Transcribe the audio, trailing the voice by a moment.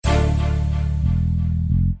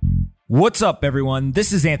What's up, everyone?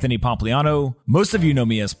 This is Anthony Pompliano. Most of you know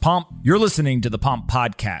me as Pomp. You're listening to the Pomp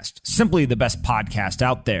Podcast, simply the best podcast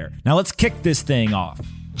out there. Now let's kick this thing off.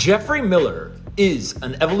 Geoffrey Miller is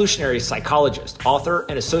an evolutionary psychologist, author,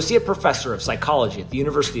 and associate professor of psychology at the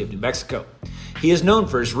University of New Mexico. He is known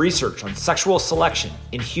for his research on sexual selection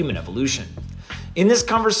in human evolution. In this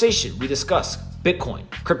conversation, we discuss Bitcoin,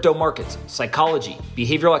 crypto markets, psychology,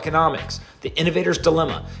 behavioral economics, the innovator's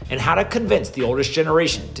dilemma, and how to convince the oldest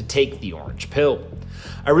generation to take the orange pill.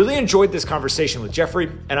 I really enjoyed this conversation with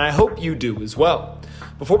Geoffrey, and I hope you do as well.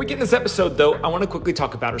 Before we get in this episode, though, I want to quickly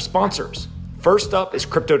talk about our sponsors. First up is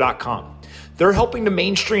Crypto.com. They're helping to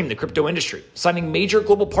mainstream the crypto industry, signing major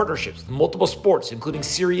global partnerships with multiple sports, including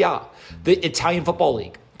Serie A, the Italian Football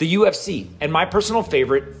League, the UFC, and my personal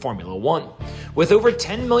favorite, Formula One. With over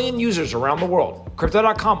 10 million users around the world,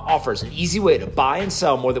 Crypto.com offers an easy way to buy and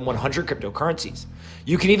sell more than 100 cryptocurrencies.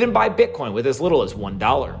 You can even buy Bitcoin with as little as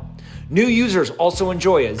 $1. New users also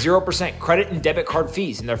enjoy a 0% credit and debit card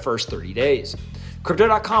fees in their first 30 days.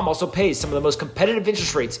 Crypto.com also pays some of the most competitive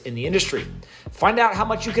interest rates in the industry. Find out how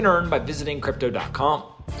much you can earn by visiting Crypto.com.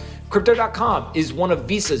 Crypto.com is one of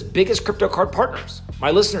Visa's biggest crypto card partners. My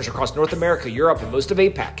listeners across North America, Europe, and most of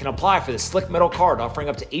APAC can apply for the slick metal card offering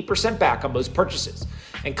up to 8% back on most purchases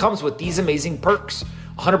and comes with these amazing perks.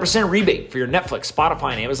 100% rebate for your Netflix,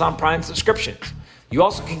 Spotify, and Amazon Prime subscriptions. You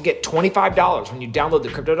also can get $25 when you download the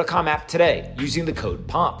Crypto.com app today using the code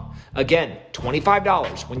POMP. Again,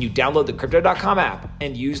 $25 when you download the Crypto.com app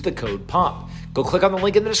and use the code POMP. Go click on the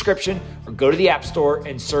link in the description or go to the App Store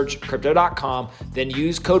and search Crypto.com, then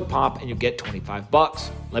use code POMP and you'll get $25.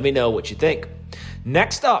 Let me know what you think.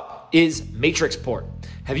 Next up is Matrixport.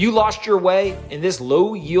 Have you lost your way in this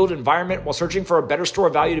low-yield environment while searching for a better store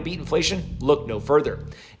of value to beat inflation? Look no further.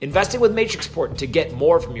 Investing with Matrixport to get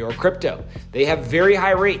more from your crypto. They have very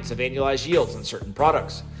high rates of annualized yields on certain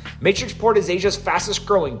products. Matrixport is Asia's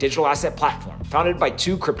fastest-growing digital asset platform, founded by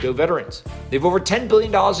two crypto veterans. They have over $10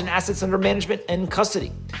 billion in assets under management and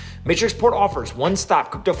custody. Matrixport offers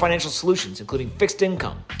one-stop crypto financial solutions, including fixed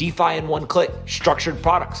income, DeFi in one click, structured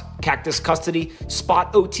products, Cactus custody,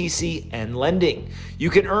 spot OTC, and lending.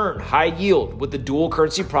 You can earn high yield with the dual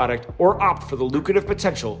currency product or opt for the lucrative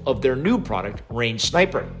potential of their new product, Range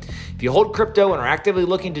Sniper. If you hold crypto and are actively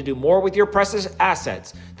looking to do more with your precious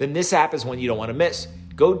assets, then this app is one you don't want to miss.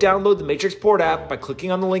 Go download the Matrixport app by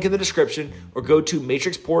clicking on the link in the description or go to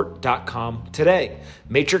matrixport.com today.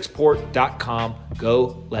 Matrixport.com.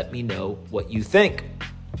 Go let me know what you think.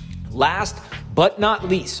 Last but not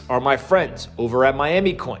least are my friends over at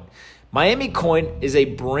Miami Coin. Miami Coin is a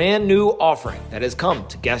brand new offering that has come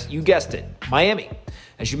to, you guessed it, Miami.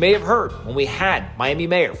 As you may have heard when we had Miami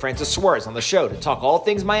Mayor Francis Suarez on the show to talk all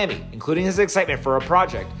things Miami, including his excitement for a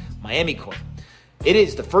project, Miami Coin. It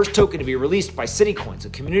is the first token to be released by CityCoins, a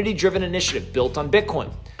community-driven initiative built on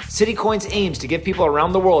Bitcoin. CityCoins aims to give people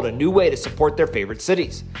around the world a new way to support their favorite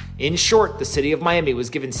cities. In short, the city of Miami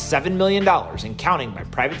was given $7 million and counting by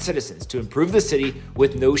private citizens to improve the city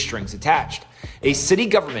with no strings attached. A city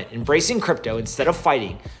government embracing crypto instead of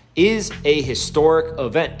fighting is a historic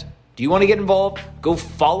event. Do you want to get involved? Go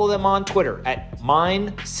follow them on Twitter at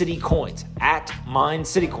MineCityCoins, at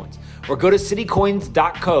MineCityCoins. Or go to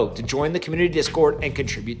citycoins.co to join the community Discord and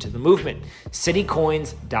contribute to the movement.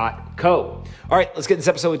 citycoins.co. All right, let's get this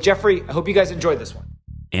episode with Geoffrey. I hope you guys enjoyed this one.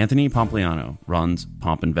 Anthony Pompliano runs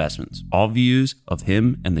Pomp Investments. All views of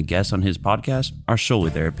him and the guests on his podcast are solely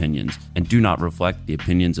their opinions and do not reflect the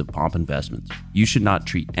opinions of Pomp Investments. You should not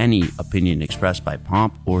treat any opinion expressed by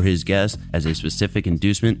Pomp or his guests as a specific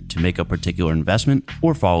inducement to make a particular investment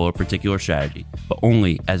or follow a particular strategy, but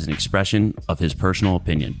only as an expression of his personal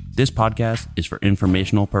opinion. This podcast is for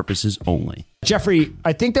informational purposes only. Geoffrey,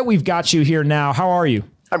 I think that we've got you here now. How are you?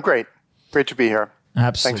 I'm great. Great to be here.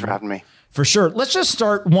 Absolutely. Thanks for having me. For sure. Let's just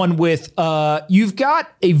start one with, you've got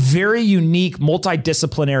a very unique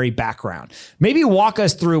multidisciplinary background. Maybe walk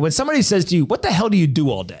us through when somebody says to you, what the hell do you do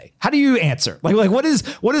all day? How do you answer? Like what is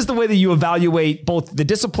the way that you evaluate both the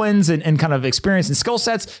disciplines and kind of experience and skill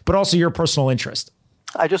sets, but also your personal interest?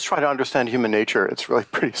 I just try to understand human nature. It's really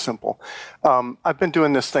pretty simple. I've been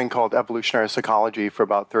doing this thing called evolutionary psychology for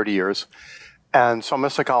about 30 years. And so I'm a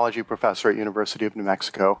psychology professor at University of New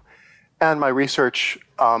Mexico. And my research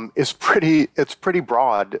is pretty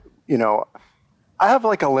broad. You know, I have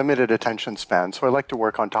like a limited attention span, so I like to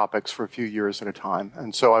work on topics for a few years at a time.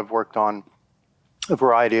 And so I've worked on a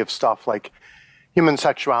variety of stuff like human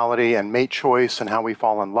sexuality and mate choice and how we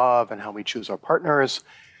fall in love and how we choose our partners.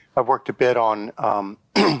 I've worked a bit on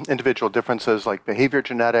individual differences like behavior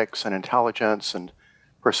genetics and intelligence and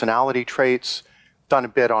personality traits, done a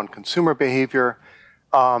bit on consumer behavior.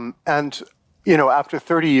 And After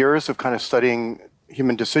 30 years of kind of studying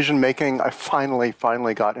human decision making, I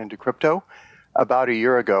finally got into crypto about a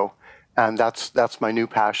year ago. And that's my new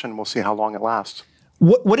passion. We'll see how long it lasts.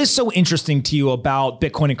 What is so interesting to you about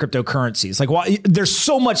Bitcoin and cryptocurrencies? Like, why there's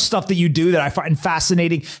so much stuff that you do that I find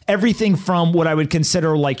fascinating. Everything from what I would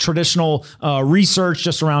consider like traditional research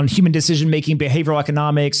just around human decision making, behavioral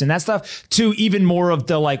economics, and that stuff, to even more of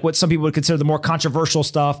the like what some people would consider the more controversial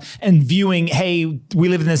stuff, and viewing, hey, we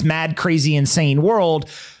live in this mad, crazy, insane world.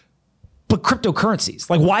 But cryptocurrencies,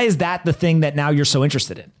 like, why is that the thing that now you're so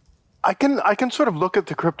interested in? I can sort of look at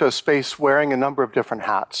the crypto space wearing a number of different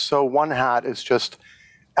hats. So one hat is just,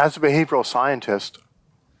 as a behavioral scientist,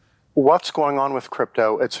 what's going on with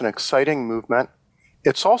crypto? It's an exciting movement.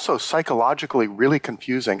 It's also psychologically really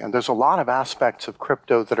confusing. And there's a lot of aspects of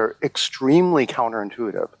crypto that are extremely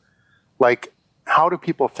counterintuitive. Like, how do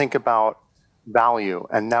people think about value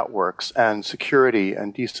and networks and security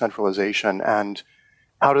and decentralization? And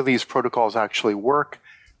how do these protocols actually work?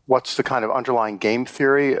 What's the kind of underlying game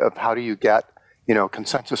theory of how do you get,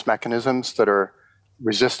 consensus mechanisms that are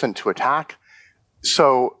resistant to attack?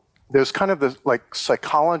 So there's kind of the like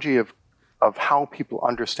psychology of how people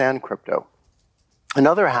understand crypto.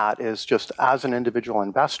 Another hat is just as an individual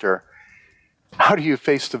investor, how do you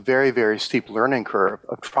face the very, very steep learning curve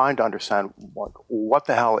of trying to understand what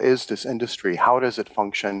the hell is this industry? How does it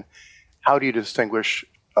function? How do you distinguish,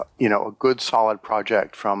 a good solid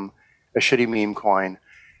project from a shitty meme coin?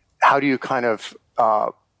 How do you kind of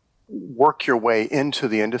work your way into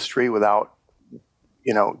the industry without,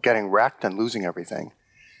 getting wrecked and losing everything?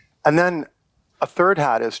 And then a third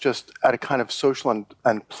hat is just at a kind of social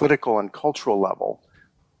and political and cultural level.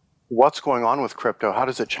 What's going on with crypto? How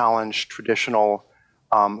does it challenge traditional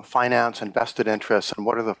finance and vested interests? And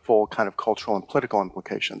what are the full kind of cultural and political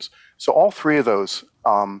implications? So all three of those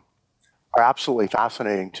are absolutely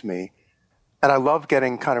fascinating to me. And I love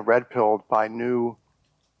getting kind of red-pilled by new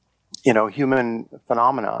human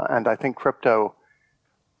phenomena. And I think crypto,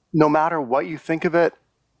 no matter what you think of it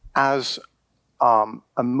as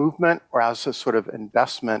a movement or as a sort of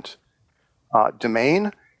investment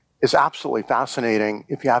domain, is absolutely fascinating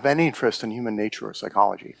if you have any interest in human nature or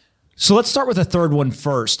psychology. So let's start with the third one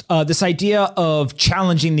first. This idea of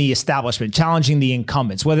challenging the establishment, challenging the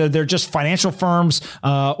incumbents, whether they're just financial firms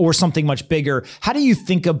or something much bigger. How do you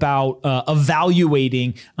think about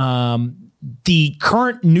evaluating the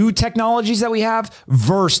current new technologies that we have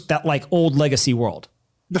versus that like old legacy world?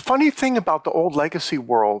 The funny thing about the old legacy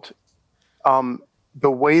world, the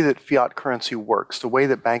way that fiat currency works, the way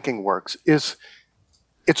that banking works, is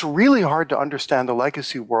it's really hard to understand the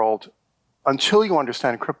legacy world until you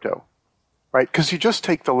understand crypto, right? Because you just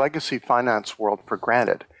take the legacy finance world for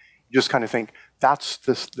granted. You just kind of think that's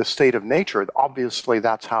the state of nature. Obviously,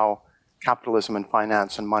 that's how capitalism and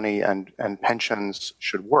finance and money and pensions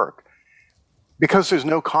should work. Because there's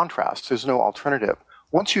no contrast, there's no alternative.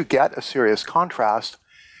 Once you get a serious contrast,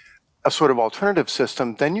 a sort of alternative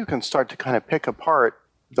system, then you can start to kind of pick apart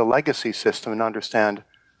the legacy system and understand,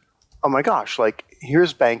 oh my gosh, like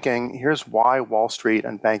here's banking, here's why Wall Street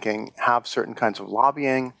and banking have certain kinds of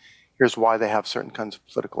lobbying, here's why they have certain kinds of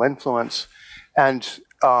political influence, and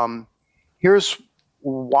here's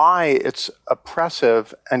why it's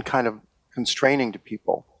oppressive and kind of constraining to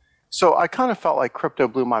people. So I kind of felt like crypto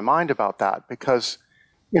blew my mind about that because,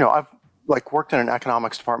 I've worked in an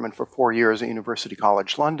economics department for 4 years at University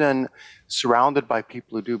College London, surrounded by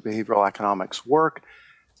people who do behavioral economics work.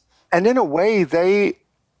 And in a way, they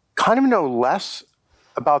kind of know less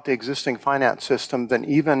about the existing finance system than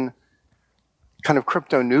even kind of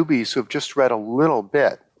crypto newbies who have just read a little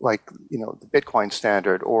bit, like, the Bitcoin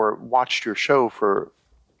Standard or watched your show for,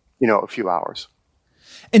 a few hours.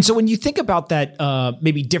 And so when you think about that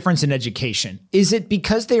maybe difference in education, is it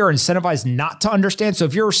because they are incentivized not to understand? So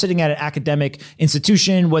if you're sitting at an academic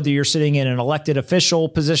institution, whether you're sitting in an elected official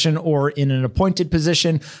position or in an appointed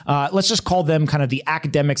position, let's just call them kind of the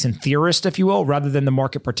academics and theorists, if you will, rather than the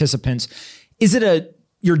market participants. Is it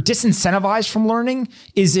you're disincentivized from learning?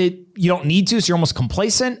 Is it you don't need to, so you're almost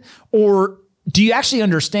complacent? Or do you actually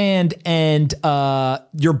understand and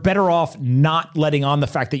you're better off not letting on the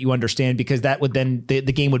fact that you understand, because that would then the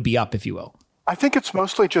game would be up, if you will? I think it's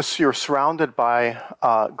mostly just you're surrounded by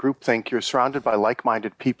groupthink. You're surrounded by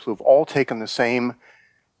like-minded people who've all taken the same,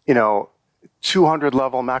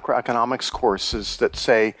 200-level macroeconomics courses that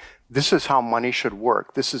say, this is how money should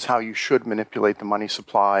work. This is how you should manipulate the money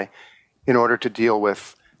supply in order to deal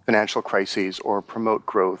with financial crises or promote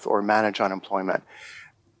growth or manage unemployment.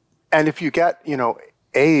 And if you get,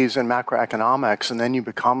 A's in macroeconomics and then you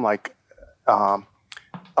become like a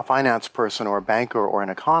finance person or a banker or an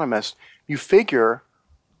economist, you figure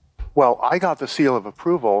well, I got the seal of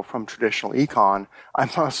approval from traditional econ. I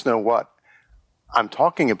must know what I'm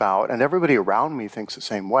talking about, and everybody around me thinks the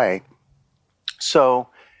same way. So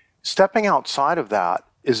stepping outside of that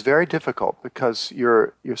is very difficult because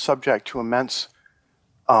you're subject to immense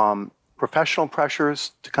professional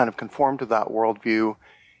pressures to kind of conform to that worldview.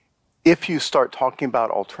 If you start talking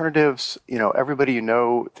about alternatives, everybody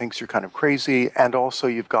thinks you're kind of crazy, and also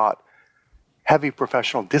you've got heavy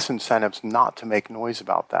professional disincentives not to make noise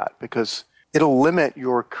about that because it'll limit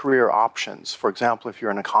your career options. For example, if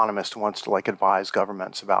you're an economist who wants to advise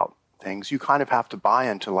governments about things, you kind of have to buy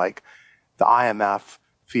into the IMF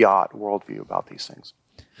fiat worldview about these things.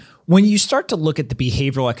 When you start to look at the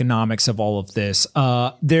behavioral economics of all of this,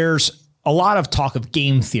 there's a lot of talk of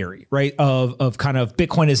game theory, right? Of kind of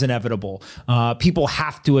Bitcoin is inevitable. People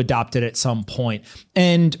have to adopt it at some point.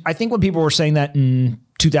 And I think when people were saying that in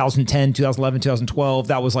 2010, 2011, 2012,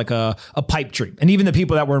 that was like a pipe dream. And even the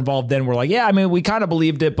people that were involved then were like, yeah, I mean, we kind of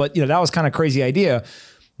believed it, but that was kind of crazy idea.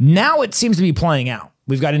 Now it seems to be playing out.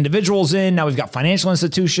 We've got individuals in, now we've got financial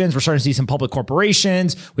institutions. We're starting to see some public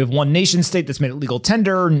corporations. We have one nation state that's made it legal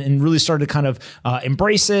tender and really started to kind of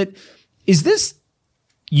embrace it. Is this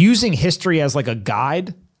using history as like a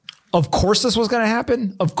guide? Of course this was going to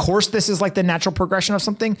happen. Of course this is like the natural progression of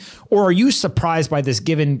something. Or are you surprised by this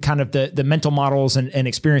given kind of the mental models and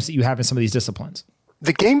experience that you have in some of these disciplines?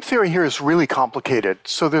 The game theory here is really complicated.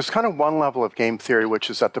 So there's kind of one level of game theory, which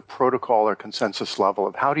is at the protocol or consensus level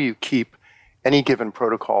of how do you keep any given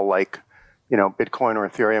protocol like, Bitcoin or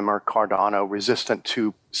Ethereum or Cardano resistant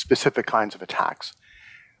to specific kinds of attacks.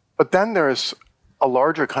 But then there's a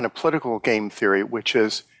larger kind of political game theory, which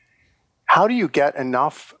is how do you get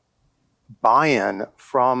enough buy-in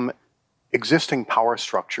from existing power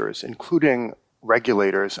structures, including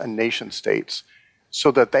regulators and nation states,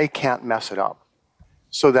 so that they can't mess it up.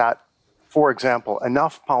 So that, for example,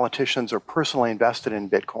 enough politicians are personally invested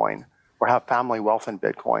in Bitcoin or have family wealth in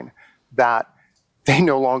Bitcoin that they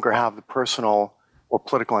no longer have the personal or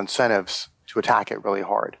political incentives to attack it really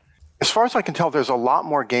hard. As far as I can tell, there's a lot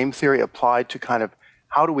more game theory applied to kind of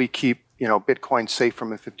how do we keep Bitcoin safe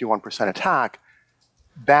from a 51% attack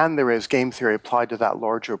than there is game theory applied to that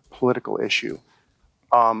larger political issue.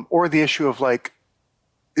 Or the issue of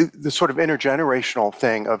the sort of intergenerational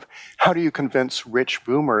thing of how do you convince rich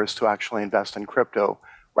boomers to actually invest in crypto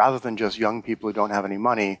rather than just young people who don't have any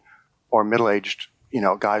money or middle-aged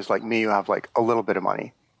guys like me who have a little bit of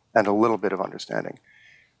money and a little bit of understanding.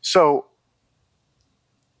 So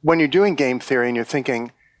when you're doing game theory and you're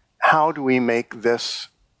thinking, how do we make this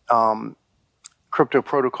crypto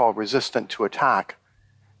protocol resistant to attack?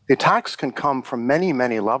 The attacks can come from many,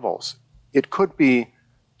 many levels. It could be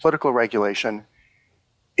political regulation.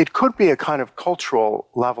 It could be a kind of cultural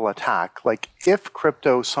level attack. Like if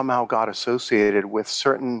crypto somehow got associated with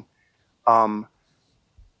certain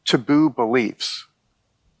taboo beliefs,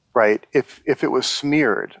 right? If it was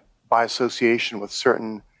smeared by association with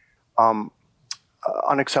certain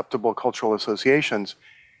unacceptable cultural associations,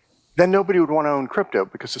 then nobody would want to own crypto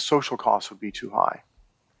because the social costs would be too high.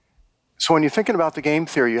 So when you're thinking about the game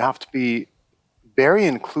theory, you have to be very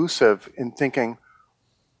inclusive in thinking,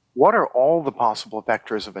 what are all the possible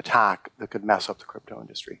vectors of attack that could mess up the crypto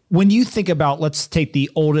industry? When you think about, let's take the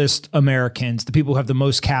oldest Americans, the people who have the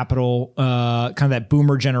most capital, kind of that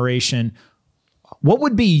boomer generation, what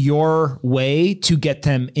would be your way to get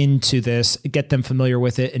them into this, get them familiar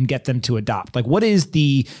with it, and get them to adopt? Like, what is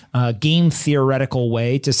the game theoretical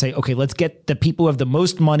way to say, okay, let's get the people who have the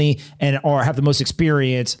most money or have the most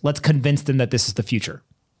experience, let's convince them that this is the future?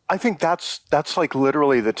 I think that's like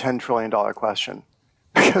literally the $10 trillion question,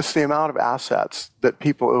 because the amount of assets that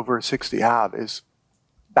people over 60 have is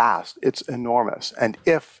vast. It's enormous. And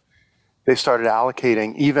if they started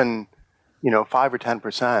allocating even, 5 or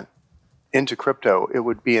 10% into crypto, it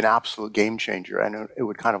would be an absolute game changer, and it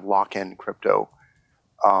would kind of lock in crypto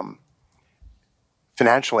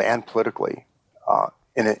financially and politically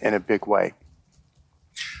in a big way.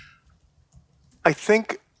 I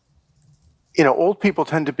think, old people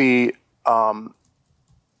tend to be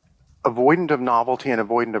avoidant of novelty and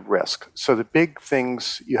avoidant of risk. So the big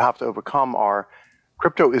things you have to overcome are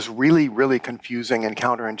crypto is really, really confusing and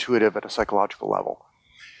counterintuitive at a psychological level.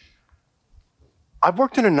 I've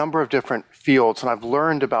worked in a number of different fields, and I've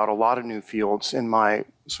learned about a lot of new fields in my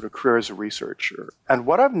sort of career as a researcher. And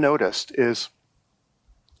what I've noticed is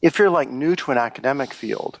if you're new to an academic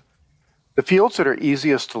field, the fields that are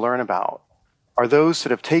easiest to learn about are those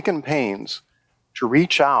that have taken pains to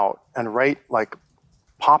reach out and write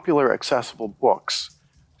popular, accessible books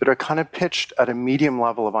that are kind of pitched at a medium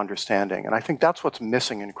level of understanding. And I think that's what's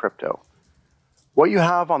missing in crypto. What you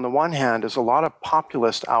have on the one hand is a lot of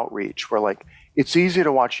populist outreach where like it's easy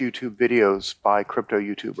to watch YouTube videos by crypto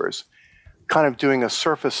YouTubers kind of doing a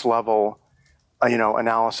surface level,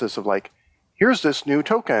 analysis of like, here's this new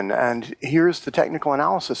token and here's the technical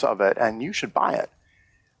analysis of it and you should buy it.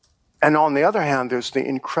 And on the other hand, there's the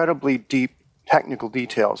incredibly deep technical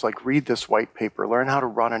details, like read this white paper, learn how to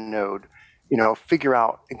run a node, figure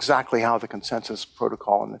out exactly how the consensus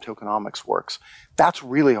protocol and the tokenomics works. That's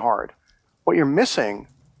really hard. What you're missing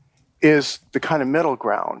is the kind of middle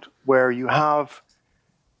ground where you have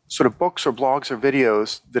sort of books or blogs or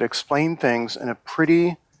videos that explain things in a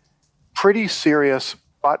pretty serious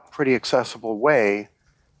but pretty accessible way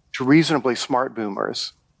to reasonably smart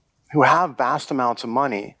boomers who have vast amounts of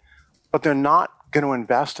money, but they're not going to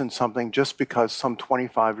invest in something just because some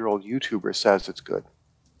 25-year-old YouTuber says it's good.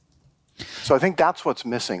 So I think that's what's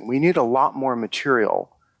missing. We need a lot more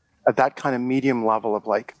material at that kind of medium level of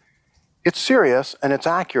like, it's serious and it's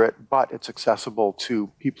accurate, but it's accessible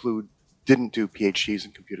to people who didn't do PhDs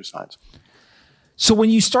in computer science. So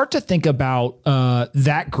when you start to think about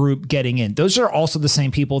that group getting in, those are also the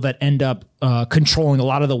same people that end up controlling a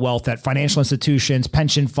lot of the wealth at financial institutions,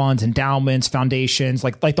 pension funds, endowments, foundations,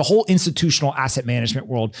 like the whole institutional asset management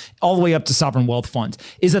world, all the way up to sovereign wealth funds.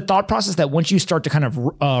 Is the thought process that once you start to kind of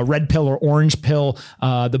red pill or orange pill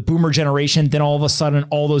the boomer generation, then all of a sudden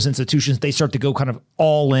all those institutions, they start to go kind of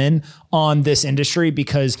all in on this industry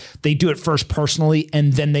because they do it first personally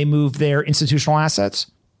and then they move their institutional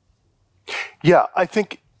assets? Yeah, I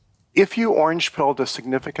think if you orange pilled a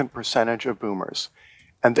significant percentage of boomers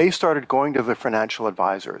and they started going to their financial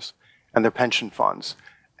advisors and their pension funds,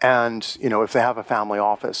 and if they have a family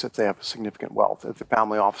office, if they have a significant wealth, if the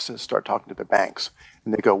family offices start talking to the banks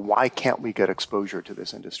and they go, why can't we get exposure to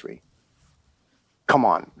this industry? Come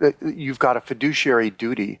on, you've got a fiduciary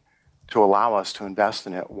duty to allow us to invest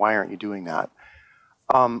in it. Why aren't you doing that?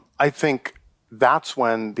 I think that's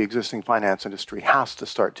when the existing finance industry has to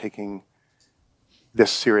start taking this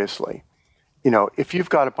seriously. If you've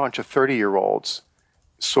got a bunch of 30-year-olds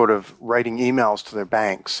sort of writing emails to their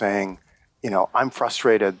banks saying, I'm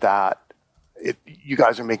frustrated that you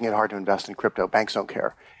guys are making it hard to invest in crypto, banks don't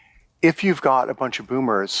care. If you've got a bunch of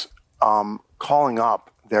boomers calling up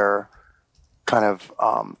their kind of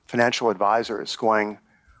financial advisors going,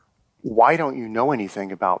 why don't you know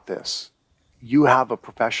anything about this? You have a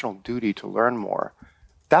professional duty to learn more.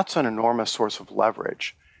 That's an enormous source of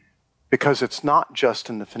leverage. Because it's not just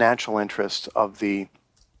in the financial interest of the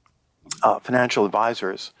financial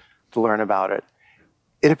advisors to learn about it.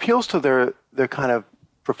 It appeals to their kind of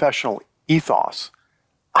professional ethos.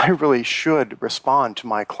 I really should respond to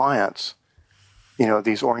my clients,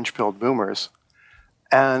 these orange-pilled boomers,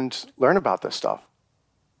 and learn about this stuff.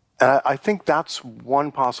 And I think that's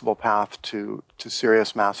one possible path to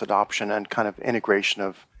serious mass adoption and kind of integration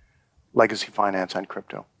of legacy finance and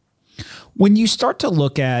crypto. When you start to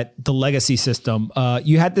look at the legacy system,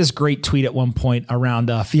 you had this great tweet at one point around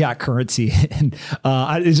fiat currency. And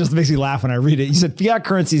it just makes me laugh when I read it. You said, fiat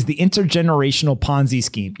currency is the intergenerational Ponzi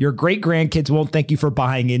scheme. Your great grandkids won't thank you for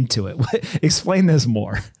buying into it. Explain this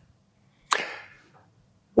more.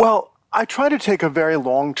 Well, I try to take a very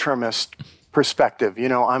long-termist perspective.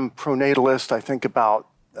 I'm pronatalist. I think about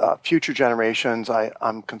future generations.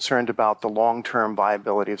 I'm concerned about the long-term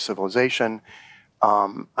viability of civilization.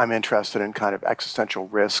 I'm interested in kind of existential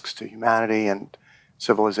risks to humanity and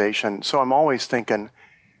civilization. So I'm always thinking,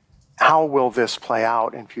 how will this play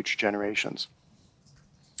out in future generations?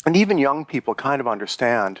 And even young people kind of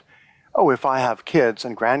understand, if I have kids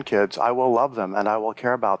and grandkids, I will love them and I will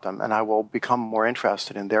care about them and I will become more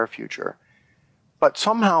interested in their future. But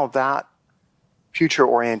somehow that future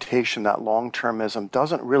orientation, that long-termism,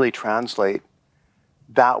 doesn't really translate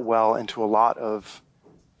that well into a lot of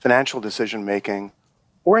financial decision-making,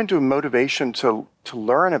 or into a motivation to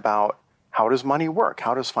learn about how does money work,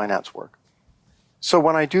 how does finance work. So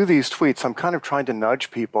when I do these tweets, I'm kind of trying to nudge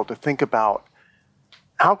people to think about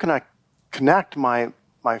how can I connect my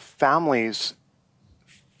family's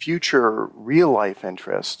future real-life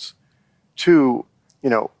interests to,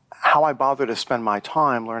 how I bother to spend my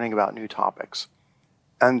time learning about new topics.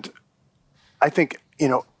 And I think,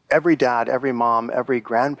 every dad, every mom, every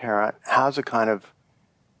grandparent has a kind of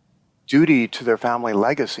duty to their family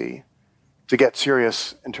legacy to get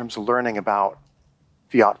serious in terms of learning about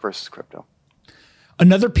fiat versus crypto.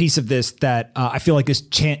 Another piece of this that I feel like is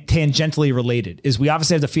tangentially related is we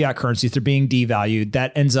obviously have the fiat currencies. They're being devalued.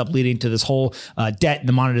 That ends up leading to this whole debt and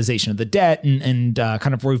the monetization of the debt and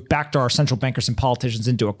kind of we've backed our central bankers and politicians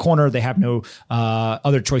into a corner. They have no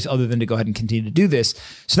other choice other than to go ahead and continue to do this.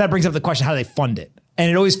 So that brings up the question, how do they fund it? And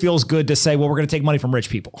it always feels good to say, well, we're going to take money from rich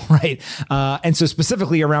people, right? And so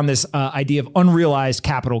specifically around this idea of unrealized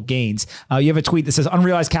capital gains, you have a tweet that says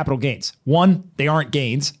unrealized capital gains. One, they aren't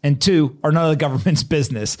gains. And two, are none of the government's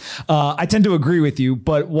business. I tend to agree with you,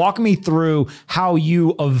 but walk me through how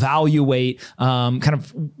you evaluate kind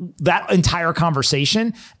of that entire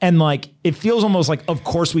conversation. And like, it feels almost like, of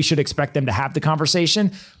course, we should expect them to have the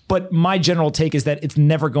conversation. But my general take is that it's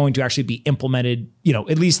never going to actually be implemented,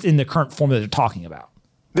 at least in the current form that they're talking about.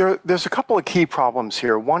 There's a couple of key problems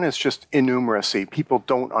here. One is just innumeracy. People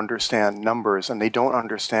don't understand numbers, and they don't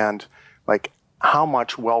understand like how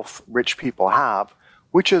much wealth rich people have,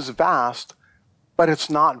 which is vast, but it's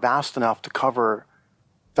not vast enough to cover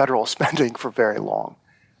federal spending for very long.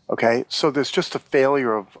 Okay, so there's just a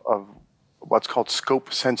failure of what's called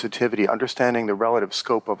scope sensitivity, understanding the relative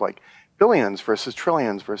scope of like billions versus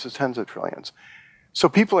trillions versus tens of trillions. So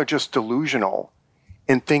people are just delusional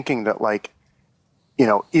in thinking that like,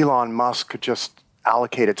 Elon Musk could just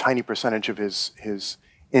allocate a tiny percentage of his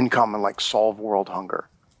income and like solve world hunger,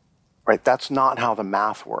 right? That's not how the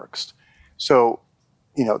math works. So,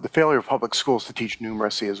 the failure of public schools to teach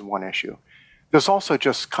numeracy is one issue. There's also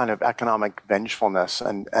just kind of economic vengefulness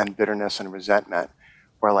and bitterness and resentment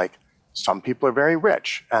where like some people are very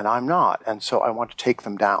rich and I'm not. And so I want to take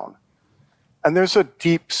them down. And there's a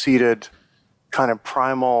deep-seated kind of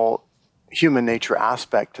primal human nature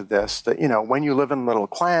aspect to this that, when you live in little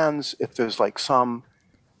clans, if there's like some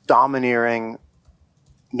domineering,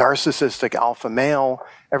 narcissistic alpha male,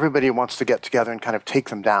 everybody wants to get together and kind of take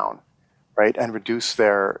them down, right? And reduce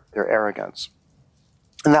their arrogance.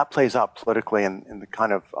 And that plays out politically in the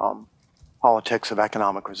kind of politics of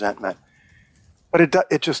economic resentment. But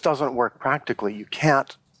it just doesn't work practically. You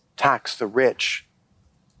can't tax the rich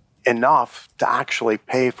enough to actually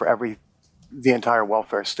pay for the entire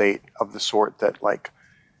welfare state of the sort that like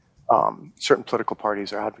certain political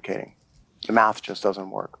parties are advocating. The math just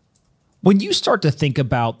doesn't work. When you start to think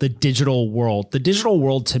about the digital world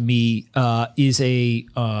to me is a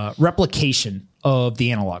replication of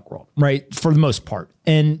the analog world, right? For the most part.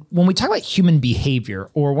 And when we talk about human behavior,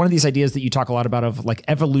 or one of these ideas that you talk a lot about of like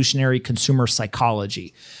evolutionary consumer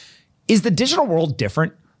psychology, is the digital world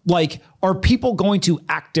different? Like, are people going to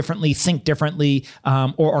act differently, think differently,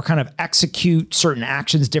 or kind of execute certain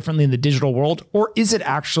actions differently in the digital world? Or is it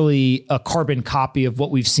actually a carbon copy of what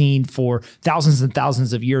we've seen for thousands and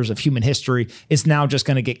thousands of years of human history? It's now just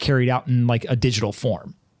going to get carried out in like a digital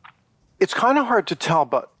form. It's kind of hard to tell,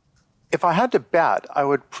 but if I had to bet, I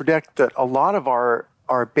would predict that a lot of our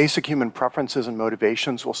basic human preferences and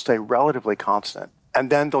motivations will stay relatively constant. And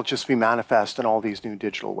then they'll just be manifest in all these new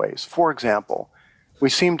digital ways. For example, we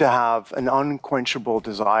seem to have an unquenchable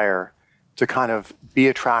desire to kind of be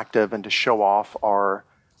attractive and to show off our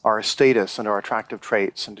status and our attractive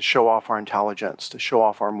traits and to show off our intelligence, to show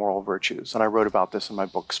off our moral virtues. And I wrote about this in my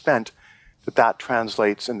book, Spent, that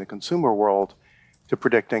translates in the consumer world to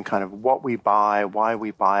predicting kind of what we buy, why we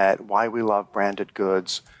buy it, why we love branded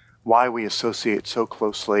goods, why we associate so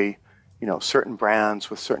closely, certain brands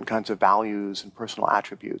with certain kinds of values and personal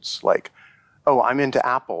attributes. Like, oh, I'm into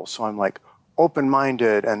Apple, so I'm like,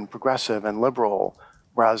 open-minded and progressive and liberal,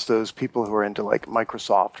 whereas those people who are into like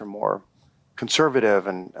Microsoft are more conservative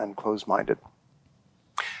and closed-minded.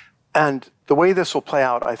 And the way this will play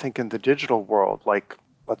out, I think, in the digital world, like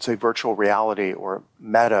let's say virtual reality or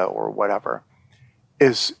meta or whatever,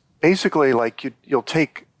 is basically like you'll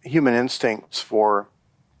take human instincts for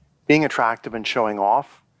being attractive and showing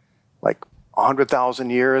off. Like 100,000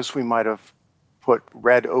 years, we might have put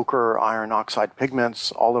red ochre iron oxide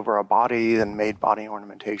pigments all over our body and made body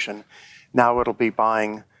ornamentation. Now it'll be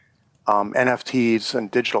buying NFTs and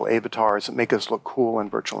digital avatars that make us look cool in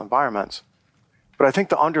virtual environments. But I think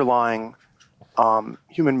the underlying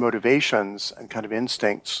human motivations and kind of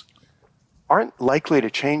instincts aren't likely to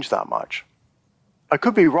change that much. I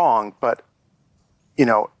could be wrong, but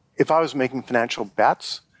if I was making financial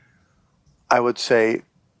bets, I would say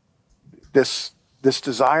this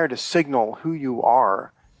desire to signal who you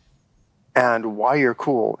are and why you're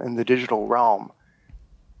cool in the digital realm,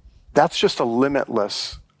 that's just a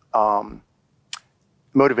limitless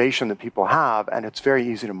motivation that people have, and it's very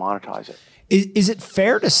easy to monetize it. Is it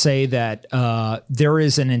fair to say that there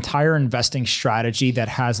is an entire investing strategy that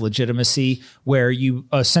has legitimacy where you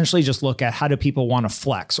essentially just look at how do people want to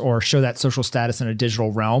flex or show that social status in a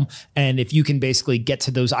digital realm? And if you can basically get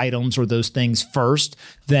to those items or those things first,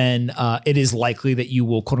 then it is likely that you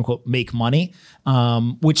will, quote unquote, make money,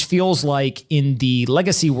 which feels like in the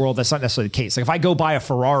legacy world, that's not necessarily the case. Like if I go buy a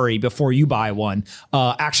Ferrari before you buy one,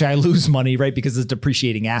 actually I lose money, right? Because it's a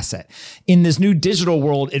depreciating asset. In this new digital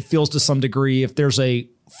world, it feels to some degree if there's a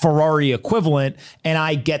Ferrari equivalent and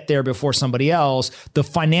I get there before somebody else, the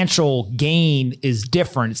financial gain is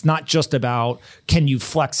different. It's not just about can you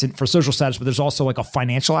flex it for social status, but there's also like a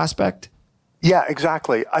financial aspect. Yeah,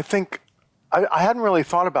 exactly. I think I hadn't really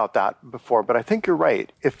thought about that before, but I think you're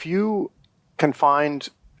right. If you can find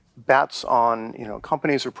bets on,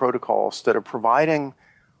 companies or protocols that are providing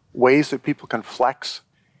ways that people can flex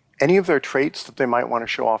any of their traits that they might want to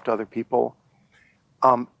show off to other people,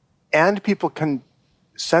 and people can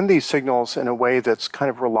send these signals in a way that's kind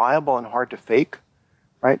of reliable and hard to fake,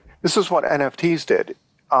 right? This is what NFTs did.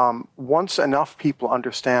 Once enough people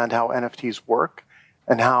understand how NFTs work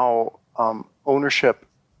and how ownership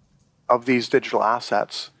of these digital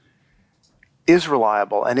assets is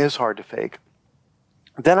reliable and is hard to fake,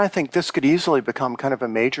 then I think this could easily become kind of a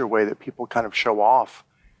major way that people kind of show off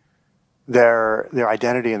their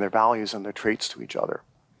identity and their values and their traits to each other.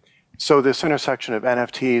 So this intersection of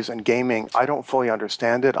NFTs and gaming, I don't fully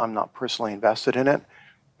understand it. I'm not personally invested in it.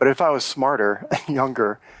 But if I was smarter and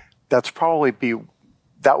younger, that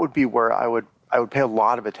would be where I would pay a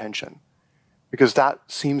lot of attention, because that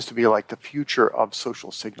seems to be like the future of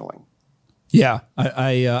social signaling. Yeah,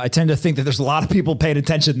 I tend to think that there's a lot of people paying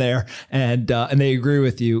attention there, and they agree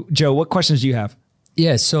with you. Joe, what questions do you have?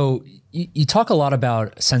 Yeah, so you talk a lot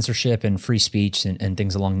about censorship and free speech and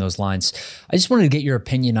things along those lines. I just wanted to get your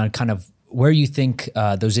opinion on kind of where you think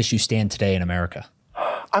those issues stand today in America.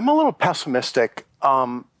 I'm a little pessimistic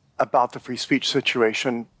about the free speech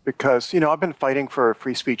situation because, I've been fighting for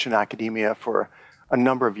free speech in academia for a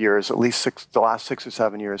number of years, at least the last 6 or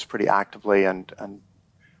 7 years, pretty actively, and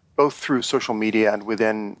both through social media and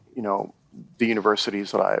within, the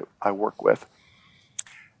universities that I work with.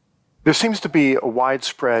 There seems to be a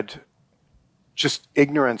widespread just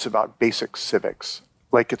ignorance about basic civics.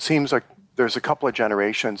 Like, it seems like there's a couple of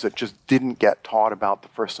generations that just didn't get taught about the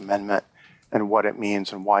First Amendment and what it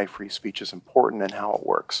means and why free speech is important and how it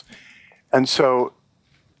works. And so,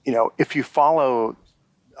 if you follow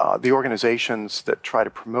the organizations that try to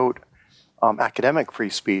promote academic free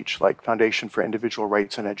speech, like Foundation for Individual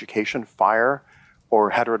Rights and Education, FIRE, or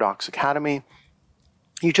Heterodox Academy,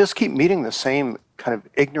 you just keep meeting the same kind of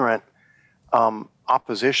ignorant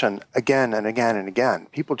opposition again and again and again.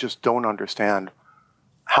 People just don't understand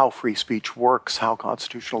how free speech works, how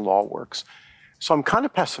constitutional law works. So I'm kind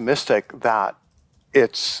of pessimistic that you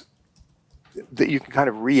can kind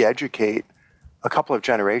of re-educate a couple of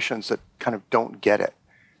generations that kind of don't get it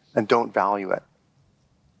and don't value it.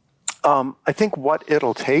 I think what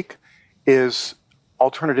it'll take is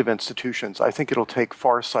alternative institutions. I think it'll take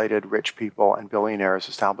far-sighted rich people and billionaires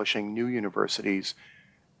establishing new universities,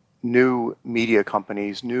 new media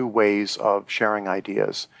companies, new ways of sharing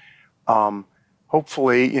ideas.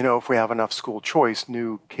 Hopefully, if we have enough school choice,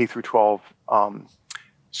 new K through 12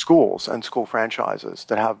 schools and school franchises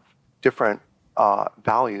that have different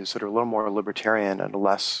values that are a little more libertarian and a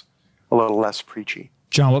little less preachy.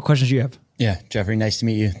 John, what questions do you have? Yeah, Geoffrey, nice to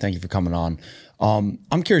meet you. Thank you for coming on.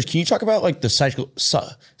 I'm curious, can you talk about like the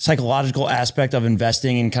psychological aspect of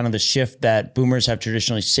investing and kind of the shift that boomers have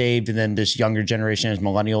traditionally saved and then this younger generation as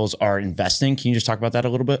millennials are investing? Can you just talk about that a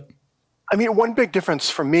little bit? I mean, one big difference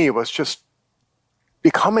for me was just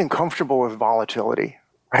becoming comfortable with volatility,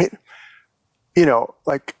 right?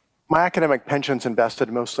 Like my academic pensions invested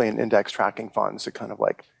mostly in index tracking funds, that kind of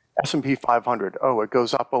like S&P 500. Oh, it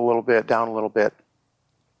goes up a little bit, down a little bit.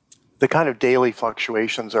 The kind of daily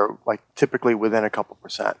fluctuations are like typically within a couple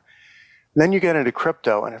percent. And then you get into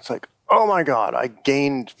crypto and it's like, oh my God, I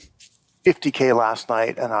gained 50K last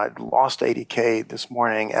night and I lost 80K this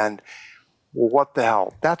morning. And what the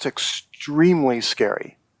hell? That's extremely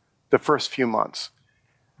scary the first few months.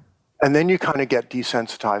 And then you kind of get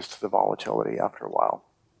desensitized to the volatility after a while.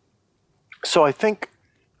 So I think,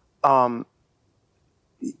 to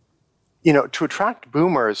attract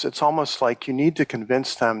boomers, it's almost like you need to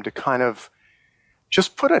convince them to kind of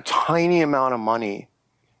just put a tiny amount of money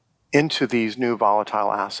into these new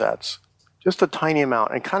volatile assets, just a tiny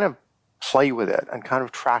amount, and kind of play with it and kind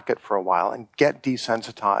of track it for a while and get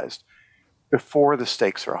desensitized before the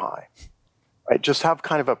stakes are high, right? Just have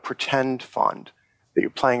kind of a pretend fund that you're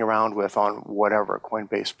playing around with on whatever,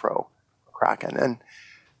 Coinbase Pro, Kraken,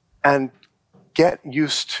 and get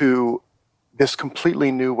used to this completely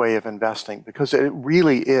new way of investing, because it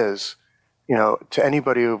really is, to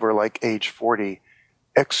anybody over like age 40,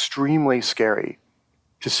 extremely scary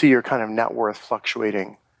to see your kind of net worth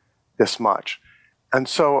fluctuating this much. And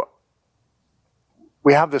so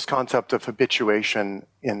we have this concept of habituation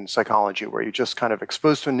in psychology where you're just kind of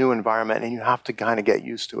exposed to a new environment and you have to kind of get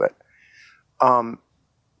used to it. And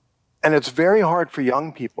it's very hard for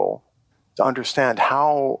young people to understand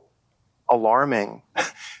how alarming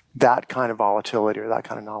that kind of volatility or that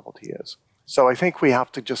kind of novelty is. So I think we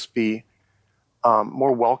have to just be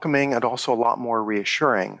more welcoming and also a lot more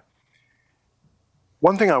reassuring.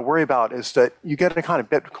 One thing I worry about is that you get a kind of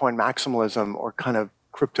Bitcoin maximalism or kind of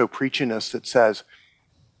crypto preachiness that says,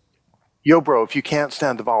 yo, bro, if you can't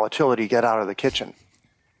stand the volatility, get out of the kitchen.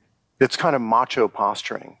 It's kind of macho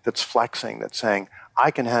posturing, that's flexing, that's saying, I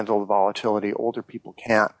can handle the volatility, older people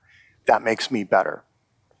can't. That makes me better.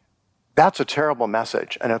 That's a terrible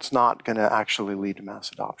message, and it's not going to actually lead to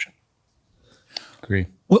mass adoption. Agree.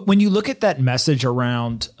 When you look at that message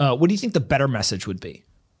around, what do you think the better message would be?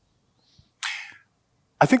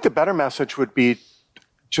 I think the better message would be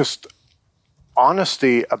just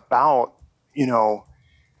honesty about,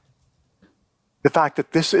 the fact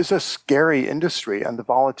that this is a scary industry and the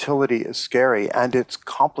volatility is scary and it's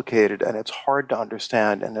complicated and it's hard to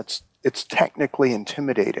understand and it's technically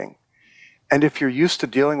intimidating. And if you're used to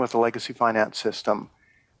dealing with a legacy finance system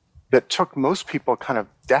that took most people kind of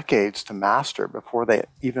decades to master before they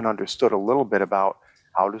even understood a little bit about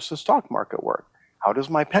how does the stock market work? How does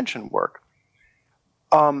my pension work?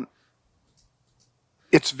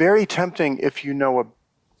 It's very tempting if you know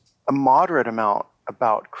a moderate amount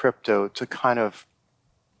about crypto to kind of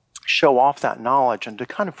show off that knowledge and to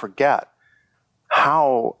kind of forget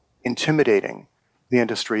how intimidating the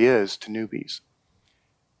industry is to newbies.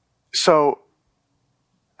 So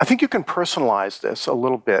I think you can personalize this a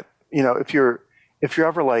little bit. If you're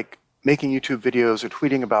ever like making YouTube videos or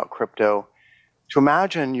tweeting about crypto, to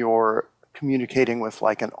imagine you're communicating with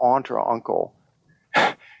like an aunt or uncle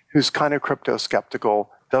who's kind of crypto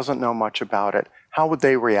skeptical, doesn't know much about it. How would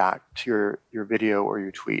they react to your video or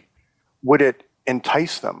your tweet? Would it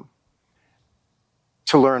entice them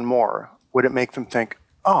to learn more? Would it make them think,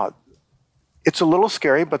 oh, it's a little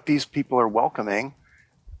scary, but these people are welcoming.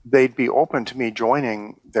 They'd be open to me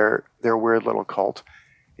joining their weird little cult,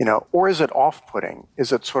 or is it off-putting?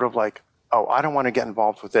 Is it sort of like, oh, I don't want to get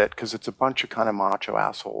involved with it because it's a bunch of kind of macho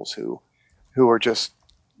assholes who are just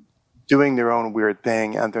doing their own weird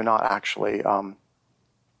thing and they're not actually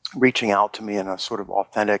reaching out to me in a sort of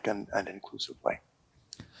authentic and inclusive way.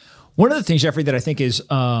 One of the things, Geoffrey, that I think is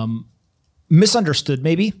misunderstood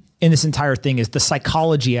maybe in this entire thing is the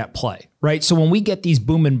psychology at play, right? So when we get these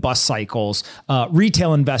boom and bust cycles,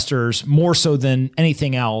 retail investors, more so than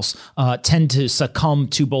anything else, tend to succumb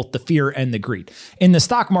to both the fear and the greed. In the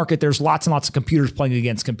stock market, there's lots and lots of computers playing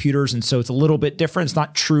against computers, and so it's a little bit different. It's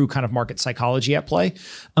not true kind of market psychology at play.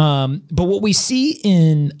 But what we see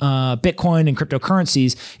in Bitcoin and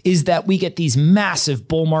cryptocurrencies is that we get these massive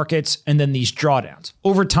bull markets and then these drawdowns.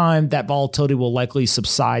 Over time, that volatility will likely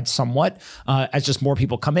subside somewhat as just more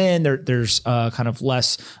people come in. There's kind of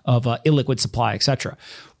less of a illiquid supply, et cetera.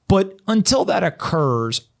 But until that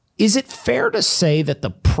occurs, is it fair to say that the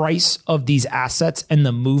price of these assets and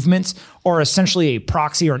the movements are essentially a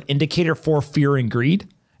proxy or an indicator for fear and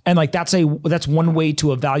greed? And like that's one way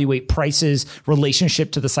to evaluate prices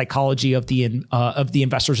relationship to the psychology of the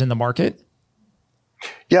investors in the market?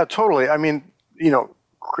 Yeah, totally. I mean,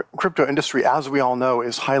 crypto industry, as we all know,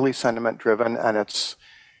 is highly sentiment driven, and it's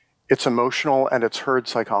emotional and it's herd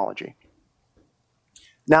psychology.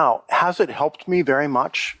 Now, has it helped me very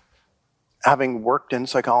much, having worked in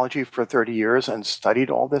psychology for 30 years and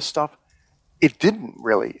studied all this stuff? It didn't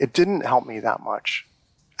really. It didn't help me that much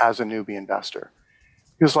as a newbie investor.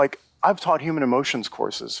 Because I've taught human emotions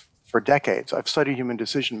courses for decades. I've studied human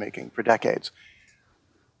decision making for decades.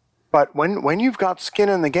 But when you've got skin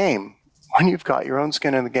in the game, when you've got your own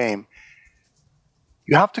skin in the game,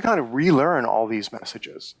 you have to kind of relearn all these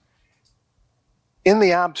messages. In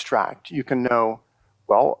the abstract, you can know,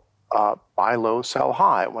 well, buy low, sell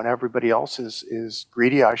high. When everybody else is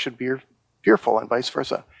greedy, I should be fearful, and vice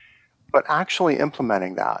versa. But actually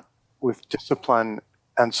implementing that with discipline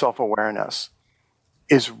and self-awareness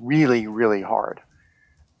is really, really hard.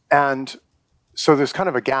 And so there's kind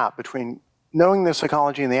of a gap between knowing the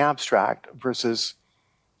psychology in the abstract versus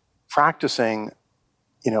practicing,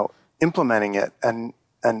 implementing it and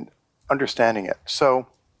understanding it. So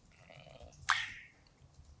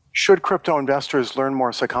should crypto investors learn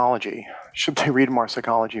more psychology? Should they read more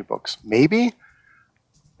psychology books? Maybe,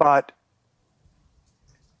 but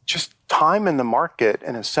just time in the market,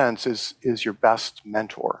 in a sense, is your best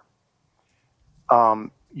mentor.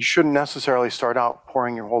 You shouldn't necessarily start out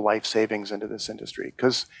pouring your whole life savings into this industry,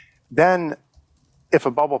 because then if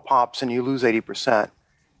a bubble pops and you lose 80%,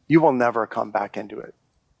 you will never come back into it.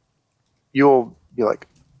 You'll be like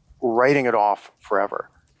writing it off forever.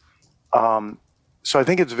 So I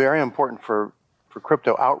think it's very important for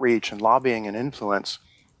crypto outreach and lobbying and influence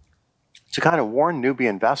to kind of warn newbie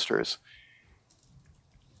investors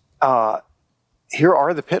here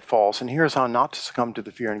are the pitfalls, and here's how not to succumb to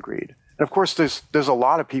the fear and greed. And of course, there's a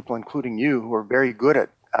lot of people, including you, who are very good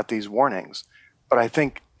at these warnings. But I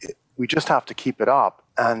think we just have to keep it up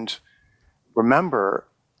and remember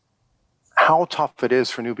how tough it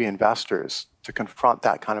is for newbie investors to confront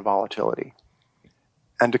that kind of volatility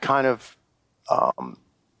and to kind of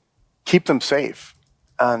keep them safe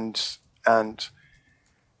and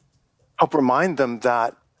help remind them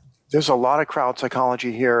that there's a lot of crowd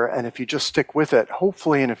psychology here, and if you just stick with it,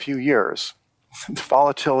 hopefully in a few years, the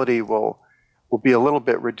volatility will be a little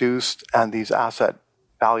bit reduced, and these asset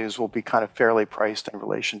values will be kind of fairly priced in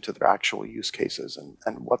relation to their actual use cases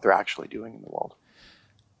and what they're actually doing in the world.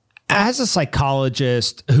 As a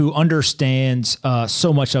psychologist who understands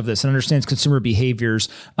so much of this and understands consumer behaviors,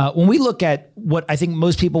 when we look at what I think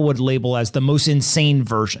most people would label as the most insane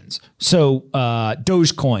versions, so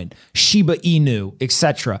Dogecoin, Shiba Inu,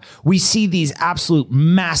 etc., we see these absolute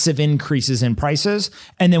massive increases in prices,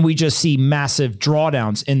 and then we just see massive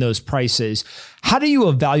drawdowns in those prices. How do you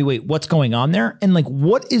evaluate what's going on there? And like,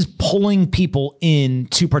 what is pulling people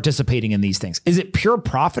into participating in these things? Is it pure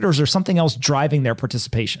profit, or is there something else driving their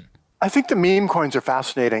participation? I think the meme coins are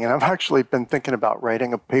fascinating, and I've actually been thinking about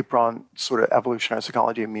writing a paper on sort of evolutionary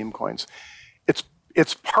psychology of meme coins.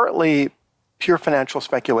 It's partly pure financial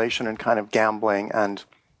speculation and kind of gambling and,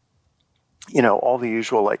 all the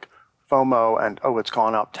usual like FOMO and, oh, it's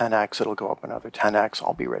gone up 10x, it'll go up another 10x,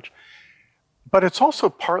 I'll be rich. But it's also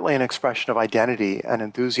partly an expression of identity and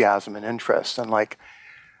enthusiasm and interest. And like,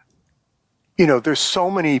 there's so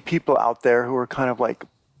many people out there who are kind of like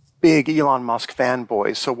big Elon Musk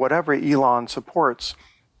fanboys. So whatever Elon supports,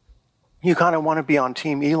 you kind of want to be on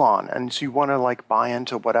team Elon. And so you want to like buy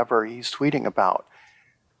into whatever he's tweeting about.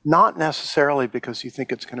 Not necessarily because you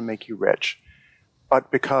think it's going to make you rich,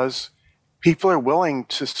 but because people are willing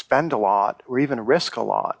to spend a lot or even risk a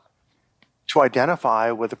lot to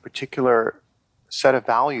identify with a particular set of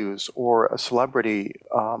values or a celebrity,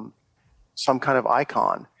 some kind of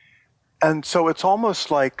icon. And so it's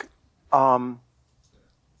almost like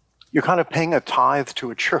you're kind of paying a tithe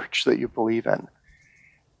to a church that you believe in.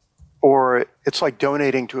 Or it's like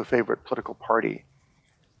donating to a favorite political party.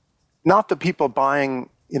 Not that people buying,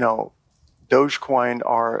 Dogecoin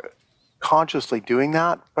are consciously doing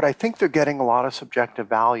that, but I think they're getting a lot of subjective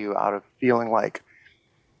value out of feeling like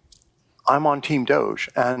I'm on Team Doge,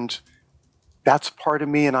 and that's part of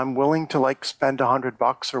me, and I'm willing to like spend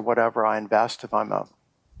 $100 or whatever I invest if I'm a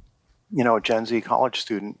Gen Z college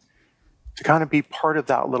student, to kind of be part of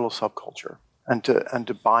that little subculture and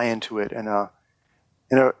to buy into it in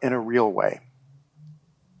a real way.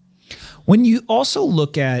 When you also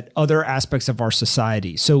look at other aspects of our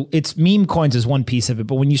society, so it's meme coins is one piece of it,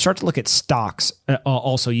 but when you start to look at stocks,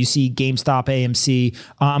 also you see GameStop, AMC.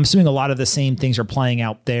 I'm assuming a lot of the same things are playing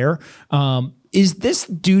out there. Is this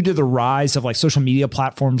due to the rise of like social media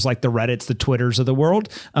platforms like the Reddits, the Twitters of the world?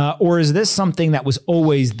 Or is this something that was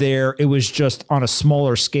always there? It was just on a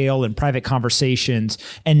smaller scale in private conversations.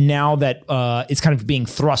 And now that it's kind of being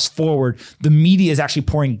thrust forward, the media is actually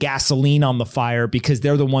pouring gasoline on the fire because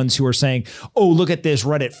they're the ones who are saying, oh, look at this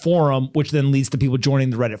Reddit forum, which then leads to people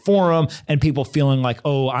joining the Reddit forum and people feeling like,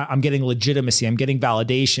 oh, I'm getting legitimacy. I'm getting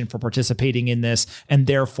validation for participating in this. And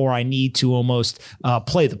therefore I need to almost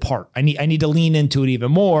play the part. I need to lean into it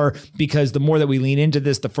even more, because the more that we lean into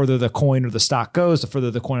this, the further the coin or the stock goes,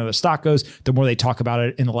 the more they talk about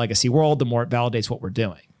it in the legacy world, the more it validates what we're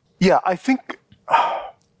doing. Yeah, I think,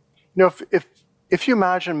 if you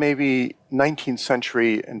imagine maybe 19th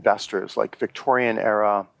century investors, like Victorian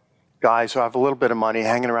era guys who have a little bit of money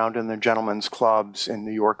hanging around in their gentlemen's clubs in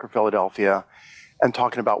New York or Philadelphia and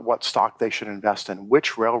talking about what stock they should invest in,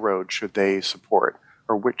 which railroad should they support,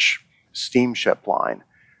 or which steamship line.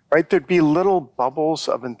 Right? There'd be little bubbles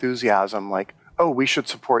of enthusiasm like, oh, we should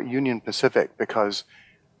support Union Pacific because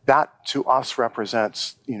that to us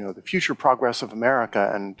represents, the future progress of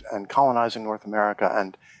America and colonizing North America.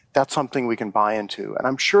 And that's something we can buy into. And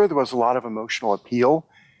I'm sure there was a lot of emotional appeal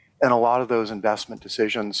in a lot of those investment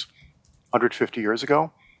decisions 150 years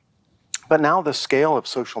ago. But now the scale of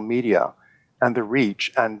social media and the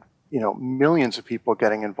reach and, millions of people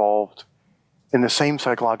getting involved in the same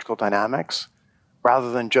psychological dynamics,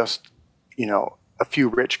 rather than just, a few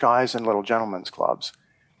rich guys in little gentlemen's clubs.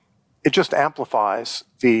 It just amplifies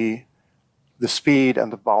the speed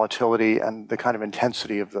and the volatility and the kind of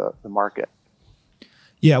intensity of the market.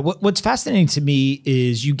 Yeah, what's fascinating to me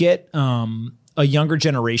is you get a younger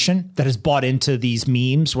generation that has bought into these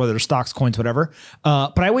memes, whether they're stocks, coins, whatever.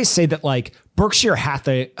 But I always say that like Berkshire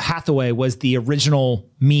Hathaway was the original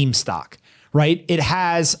meme stock. right? It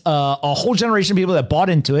has a whole generation of people that bought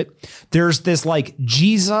into it. There's this like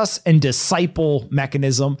Jesus and disciple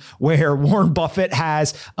mechanism where Warren Buffett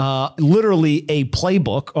has literally a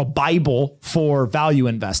playbook, a Bible for value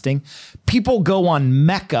investing. People go on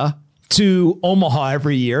Mecca to Omaha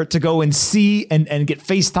every year to go and see and get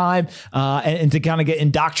FaceTime and to kind of get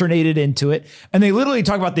indoctrinated into it. And they literally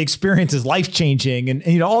talk about the experience is life-changing and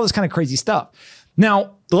you know, all this kind of crazy stuff.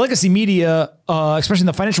 Now, the legacy media, especially in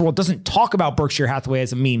the financial world, doesn't talk about Berkshire Hathaway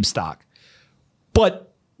as a meme stock.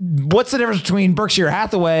 But what's the difference between Berkshire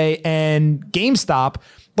Hathaway and GameStop?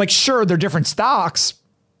 Like, sure, they're different stocks,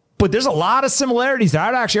 but there's a lot of similarities there.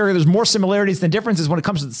 I'd actually argue there's more similarities than differences when it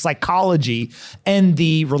comes to the psychology and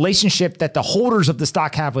the relationship that the holders of the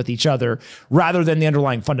stock have with each other rather than the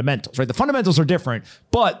underlying fundamentals, right? The fundamentals are different,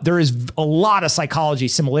 but there is a lot of psychology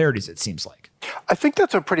similarities, it seems like. I think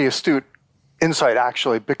that's a pretty astute insight,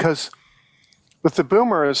 actually, because with the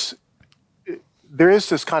boomers, there is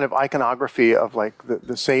this kind of iconography of like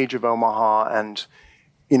the sage of Omaha and,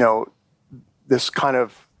 you know, this kind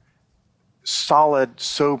of solid,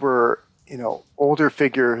 sober, you know, older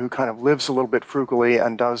figure who kind of lives a little bit frugally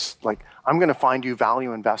and does like, I'm going to find you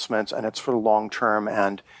value investments and it's for the long term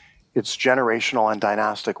and it's generational and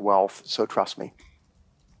dynastic wealth. So trust me.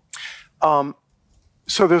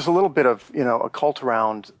 So there's a little bit of, you know, a cult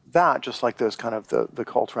around that, just like there's kind of the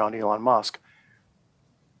cult around Elon Musk.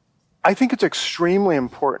 I think it's extremely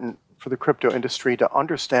important for the crypto industry to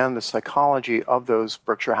understand the psychology of those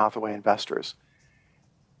Berkshire Hathaway investors.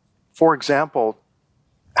 For example,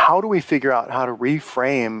 how do we figure out how to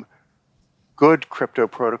reframe good crypto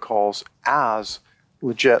protocols as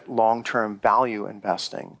legit long-term value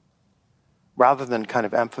investing rather than kind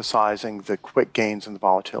of emphasizing the quick gains and the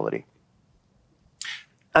volatility?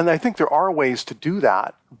 And I think there are ways to do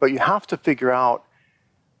that, but you have to figure out,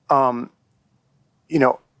 you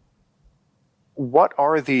know, what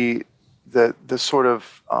are the sort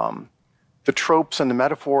of the tropes and the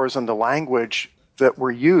metaphors and the language that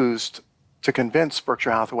were used to convince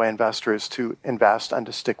Berkshire Hathaway investors to invest and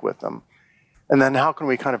to stick with them. And then how can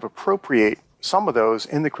we kind of appropriate some of those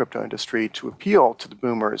in the crypto industry to appeal to the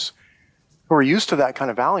boomers who are used to that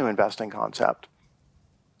kind of value investing concept,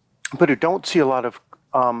 but who don't see a lot of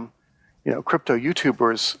you know, crypto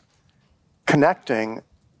YouTubers connecting.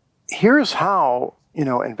 Here's how, you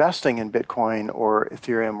know, investing in Bitcoin or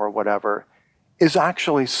Ethereum or whatever is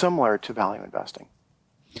actually similar to value investing.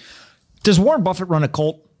 Does Warren Buffett run a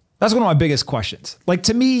cult? That's one of my biggest questions. Like,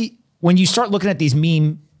 to me, when you start looking at these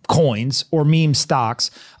meme coins or meme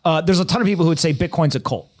stocks, there's a ton of people who would say Bitcoin's a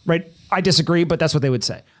cult, right? I disagree, but that's what they would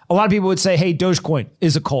say. A lot of people would say, hey, Dogecoin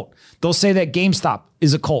is a cult. They'll say that GameStop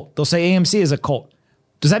is a cult. They'll say AMC is a cult.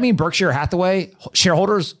 Does that mean Berkshire Hathaway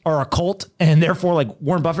shareholders are a cult and therefore like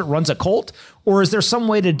Warren Buffett runs a cult? Or is there some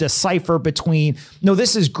way to decipher between, no,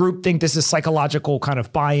 this is groupthink, this is psychological kind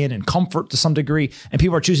of buy-in and comfort to some degree, and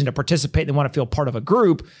people are choosing to participate and want to feel part of a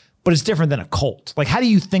group, but it's different than a cult? Like, how do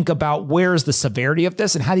you think about where is the severity of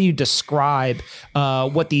this and how do you describe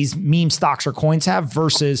what these meme stocks or coins have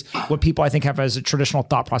versus what people I think have as a traditional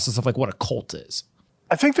thought process of like what a cult is?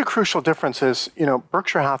 I think the crucial difference is, you know,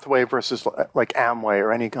 Berkshire Hathaway versus like Amway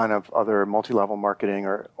or any kind of other multi-level marketing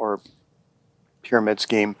or pyramid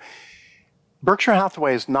scheme. Berkshire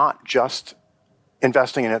Hathaway is not just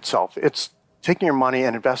investing in itself. It's taking your money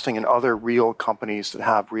and investing in other real companies that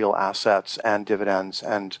have real assets and dividends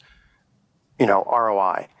and, you know,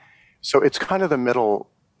 ROI. So it's kind of the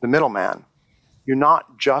middleman. You're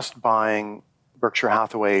not just buying Berkshire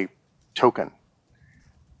Hathaway token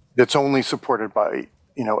that's only supported by,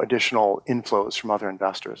 you know, additional inflows from other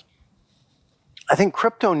investors. I think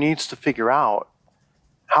crypto needs to figure out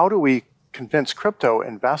how do we convince crypto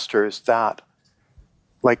investors that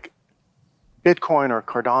like Bitcoin or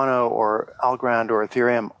Cardano or Algorand or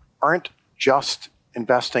Ethereum aren't just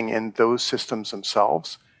investing in those systems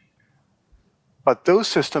themselves, but those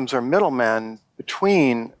systems are middlemen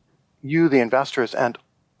between you, the investors, and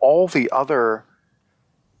all the other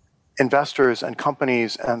investors and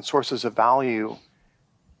companies and sources of value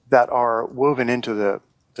that are woven into the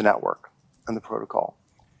network and the protocol.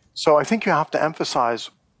 So I think you have to emphasize,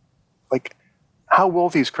 like, how will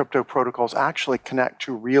these crypto protocols actually connect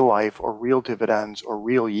to real life or real dividends or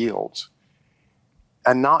real yields?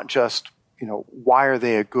 And not just, you know, why are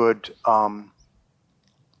they a good, why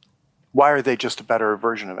are they just a better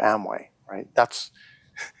version of Amway, right? That's,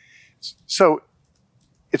 so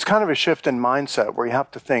it's kind of a shift in mindset where you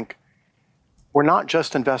have to think, we're not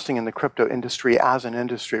just investing in the crypto industry as an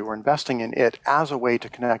industry, we're investing in it as a way to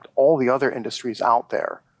connect all the other industries out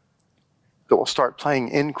there that will start playing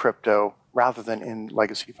in crypto rather than in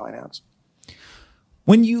legacy finance.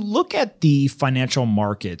 When you look at the financial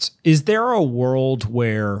markets, is there a world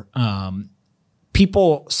where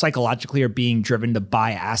people psychologically are being driven to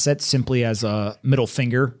buy assets simply as a middle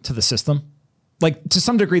finger to the system? Like, to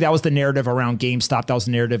some degree, that was the narrative around GameStop. That was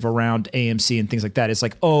the narrative around AMC and things like that. It's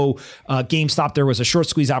like, GameStop, there was a short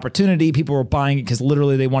squeeze opportunity. People were buying it because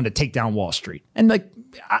literally they wanted to take down Wall Street. And like,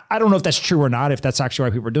 I don't know if that's true or not, if that's actually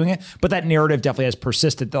why people are doing it, but that narrative definitely has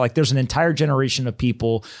persisted. That like, there's an entire generation of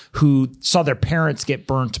people who saw their parents get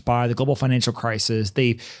burnt by the global financial crisis.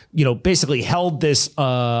 They, basically held this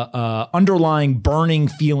underlying burning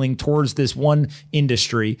feeling towards this one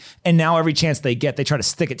industry. And now every chance they get, they try to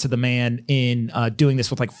stick it to the man in doing this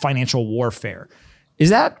with like financial warfare. Is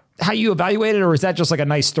that how you evaluate it? Or is that just like a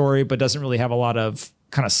nice story, but doesn't really have a lot of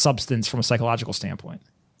kind of substance from a psychological standpoint?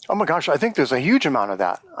 Oh my gosh, I think there's a huge amount of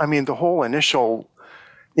that. I mean, the whole initial,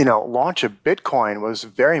 launch of Bitcoin was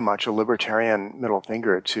very much a libertarian middle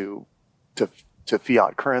finger to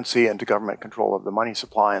fiat currency and to government control of the money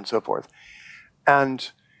supply and so forth.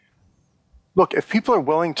 And look, if people are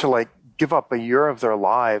willing to like give up a year of their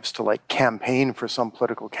lives to like campaign for some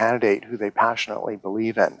political candidate who they passionately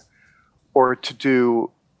believe in, or to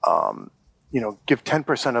do, give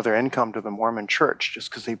 10% of their income to the Mormon church just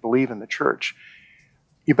because they believe in the church,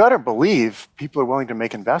 you better believe people are willing to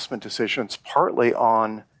make investment decisions partly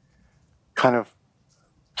on kind of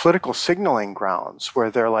political signaling grounds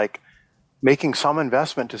where they're like making some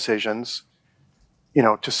investment decisions,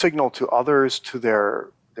 to signal to others, to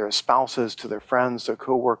their spouses, to their friends, their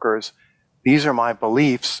coworkers, these are my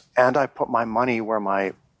beliefs and I put my money where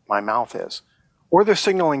my mouth is. Or they're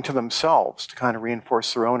signaling to themselves to kind of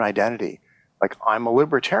reinforce their own identity. Like, I'm a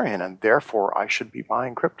libertarian and therefore I should be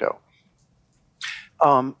buying crypto.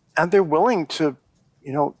 And they're willing to,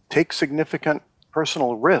 take significant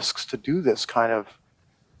personal risks to do this kind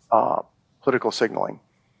of political signaling.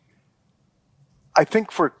 I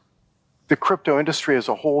think for the crypto industry as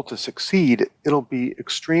a whole to succeed, it'll be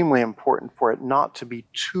extremely important for it not to be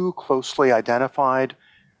too closely identified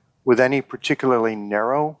with any particularly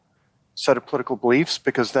narrow set of political beliefs,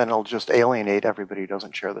 because then it'll just alienate everybody who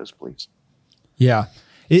doesn't share those beliefs. Yeah.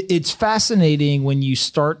 It's fascinating when you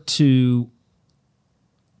start to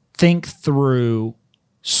think through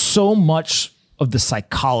so much of the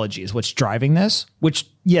psychology is what's driving this, which,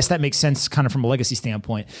 yes, that makes sense kind of from a legacy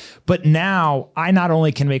standpoint. But now I not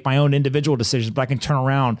only can make my own individual decisions, but I can turn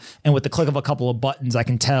around and with the click of a couple of buttons, I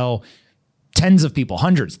can tell tens of people,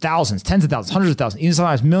 hundreds, thousands, tens of thousands, hundreds of thousands, even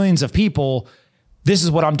sometimes millions of people, this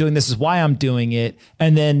is what I'm doing. This is why I'm doing it.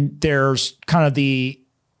 And then there's kind of the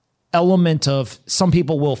element of some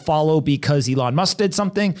people will follow because Elon Musk did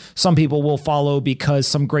something. Some people will follow because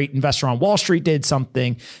some great investor on Wall Street did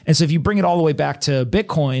something. And so if you bring it all the way back to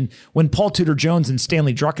Bitcoin, when Paul Tudor Jones and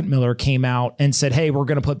Stanley Druckenmiller came out and said, hey, we're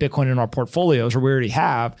going to put Bitcoin in our portfolios, or we already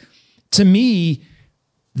have, to me,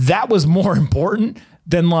 that was more important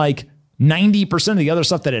than like 90% of the other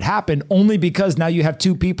stuff that had happened, only because now you have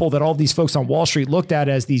two people that all these folks on Wall Street looked at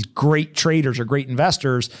as these great traders or great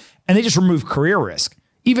investors, and they just removed career risk.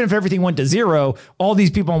 Even if everything went to zero, all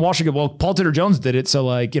these people on Wall Street go, well, Paul Tudor Jones did it, so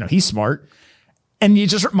like, he's smart. And it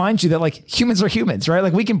just reminds you that like humans are humans, right?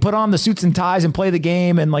 Like we can put on the suits and ties and play the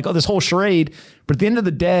game and like, this whole charade. But at the end of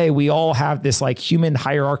the day, we all have this like human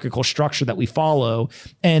hierarchical structure that we follow,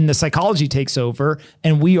 and the psychology takes over,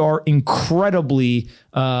 and we are incredibly,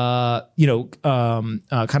 kind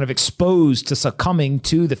of exposed to succumbing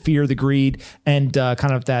to the fear, the greed, and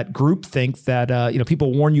kind of that groupthink that,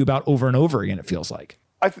 people warn you about over and over again, it feels like.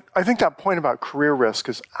 I think that point about career risk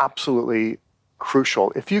is absolutely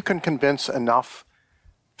crucial. If you can convince enough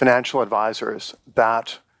financial advisors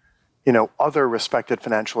that, other respected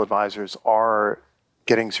financial advisors are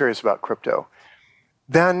getting serious about crypto,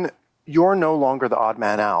 then you're no longer the odd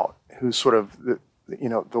man out who's sort of the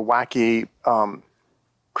wacky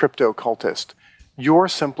crypto cultist. You're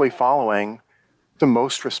simply following the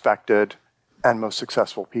most respected and most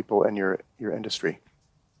successful people in your industry.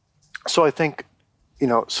 So I think,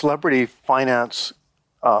 celebrity finance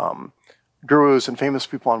gurus and famous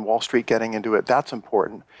people on Wall Street getting into it, that's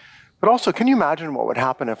important. But also, can you imagine what would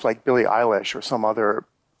happen if like Billie Eilish or some other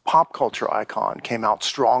pop culture icon came out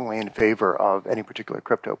strongly in favor of any particular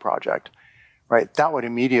crypto project, right? That would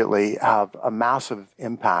immediately have a massive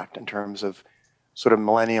impact in terms of sort of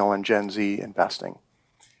millennial and Gen Z investing.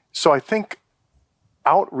 So I think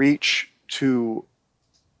outreach to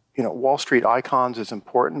Wall Street icons is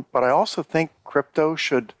important, but I also think crypto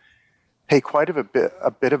should pay quite a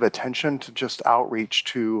bit of attention to just outreach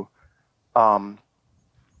to pop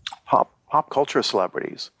culture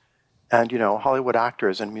celebrities and Hollywood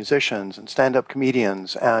actors and musicians and stand-up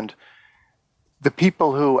comedians and the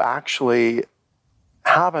people who actually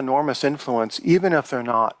have enormous influence, even if they're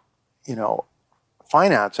not,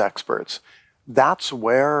 finance experts. That's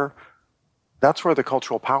where the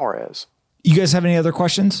cultural power is. You guys have any other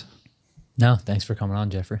questions? No, thanks for coming on,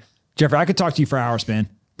 Geoffrey. Geoffrey, I could talk to you for hours, man.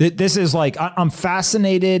 This is like, I'm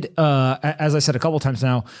fascinated, as I said a couple of times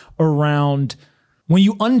now, around when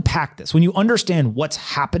you unpack this, when you understand what's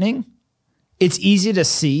happening, it's easy to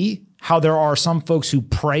see how there are some folks who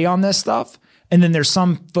prey on this stuff. And then there's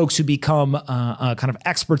some folks who become kind of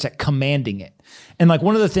experts at commanding it. And like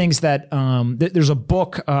one of the things that there's a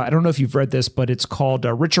book, I don't know if you've read this, but it's called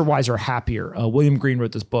Richer, Wiser, Happier. William Green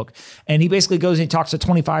wrote this book. And he basically goes and he talks to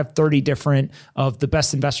 25, 30 different of the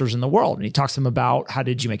best investors in the world. And he talks to them about how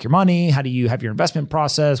did you make your money? How do you have your investment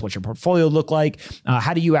process? What's your portfolio look like?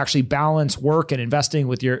 How do you actually balance work and investing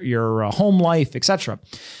with your home life, et cetera?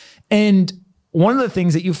 And one of the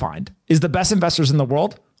things that you find is the best investors in the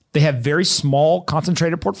world, they have very small,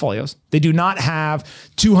 concentrated portfolios. They do not have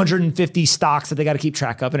 250 stocks that they got to keep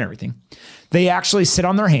track of and everything. They actually sit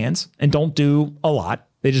on their hands and don't do a lot.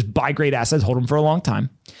 They just buy great assets, hold them for a long time.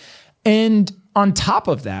 And on top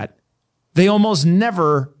of that, they almost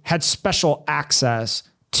never had special access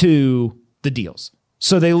to the deals.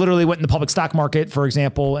 So they literally went in the public stock market, for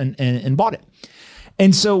example, and bought it.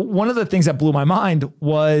 And so one of the things that blew my mind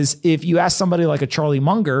was if you ask somebody like a Charlie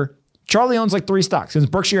Munger, Charlie owns like 3 stocks. He owns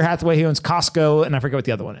Berkshire Hathaway, he owns Costco, and I forget what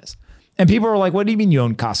the other one is. And people are like, what do you mean you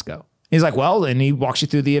own Costco? He's like, well, and he walks you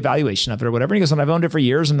through the evaluation of it or whatever. And he goes, and I've owned it for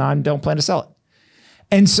years and I don't plan to sell it.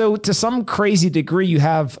 And so to some crazy degree, you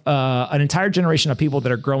have an entire generation of people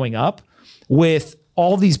that are growing up with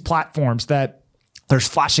all these platforms that there's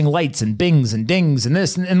flashing lights and bings and dings and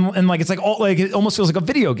this. And like, it's like, it almost feels like a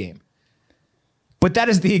video game. But that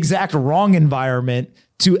is the exact wrong environment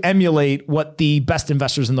to emulate what the best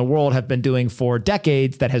investors in the world have been doing for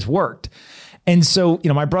decades that has worked. And so,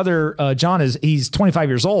 my brother, John, he's 25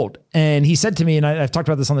 years old. And he said to me, and I've talked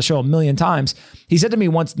about this on the show a million times. He said to me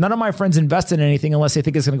once, none of my friends invest in anything unless they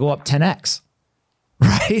think it's going to go up 10X.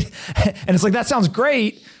 Right. And it's like, that sounds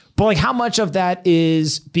great. But like, how much of that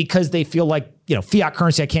is because they feel like, fiat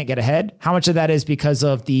currency, I can't get ahead? How much of that is because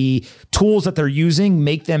of the tools that they're using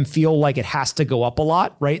make them feel like it has to go up a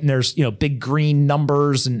lot, right? And there's, big green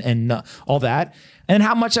numbers and all that. And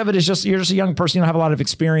how much of it is just, you're just a young person, you don't have a lot of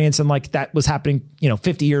experience. And like that was happening,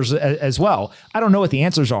 50 years as well. I don't know what the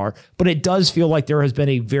answers are, but it does feel like there has been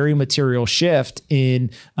a very material shift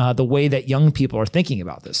in the way that young people are thinking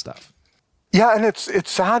about this stuff. Yeah, and it's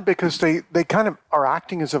sad because they kind of are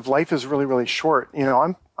acting as if life is really, really short.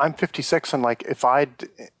 I'm 56, and like if I'd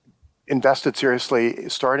invested seriously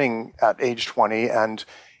starting at age 20, and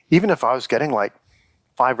even if I was getting like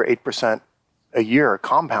 5 or 8% a year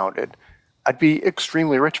compounded, I'd be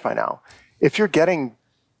extremely rich by now. If you're getting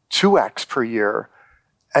 2x per year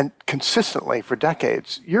and consistently for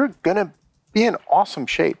decades, you're going to be in awesome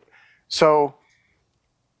shape. So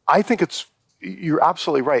I think you're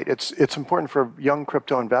absolutely right. It's important for young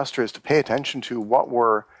crypto investors to pay attention to what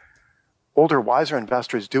were older, wiser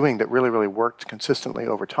investors doing that really, really worked consistently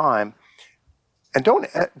over time. And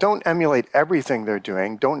don't emulate everything they're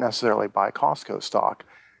doing. Don't necessarily buy Costco stock,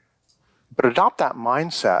 but adopt that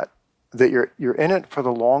mindset that you're in it for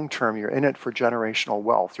the long term. You're in it for generational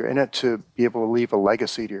wealth. You're in it to be able to leave a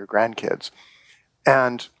legacy to your grandkids.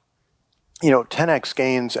 And 10x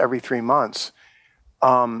gains every 3 months.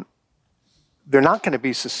 They're not going to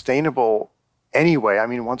be sustainable anyway. I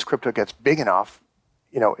mean, once crypto gets big enough,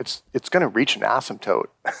 it's going to reach an asymptote,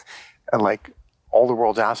 and like all the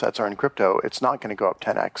world's assets are in crypto, it's not going to go up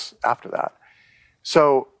 10x after that.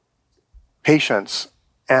 So patience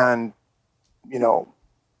and,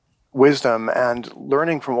 wisdom and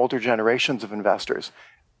learning from older generations of investors.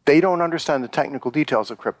 They don't understand the technical details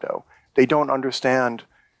of crypto. They don't understand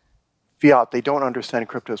fiat. They don't understand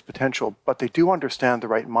crypto's potential, but they do understand the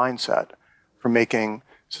right mindset for making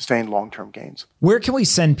sustained long-term gains. Where can we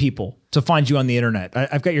send people to find you on the internet?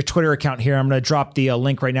 I've got your Twitter account here. I'm going to drop the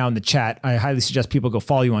link right now in the chat. I highly suggest people go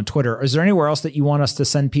follow you on Twitter. Is there anywhere else that you want us to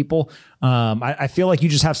send people? I feel like you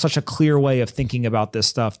just have such a clear way of thinking about this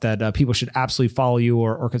stuff that people should absolutely follow you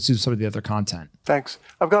or consume some of the other content. Thanks.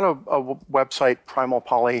 I've got a website,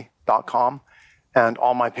 primalpoly.com, and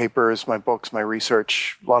all my papers, my books, my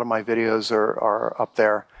research, a lot of my videos are up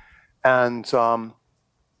there. And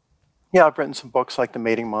yeah, I've written some books like The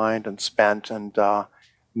Mating Mind and Spent and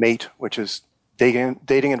Mate, which is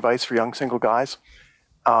dating advice for young single guys.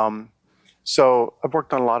 So I've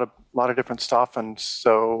worked on a lot of different stuff, and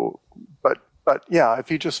so, but yeah,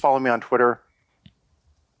 if you just follow me on Twitter,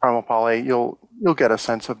 Primal Poly, you'll get a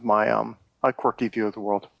sense of my quirky view of the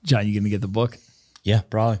world. John, you gonna get the book? Yeah,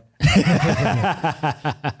 probably.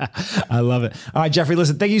 I love it. All right, Geoffrey,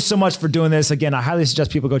 listen, thank you so much for doing this. Again, I highly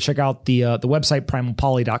suggest people go check out the website,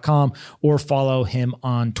 primalpoly.com, or follow him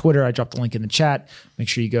on Twitter. I dropped the link in the chat. Make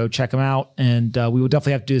sure you go check him out. And we will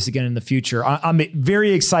definitely have to do this again in the future. I'm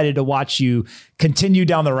very excited to watch you continue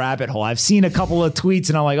down the rabbit hole. I've seen a couple of tweets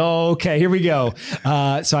and I'm like, oh, okay, here we go.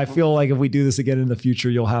 So I feel like if we do this again in the future,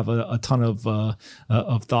 you'll have a ton of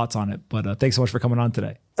thoughts on it. But thanks so much for coming on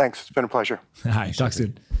today. Thanks. It's been a pleasure. All right, talk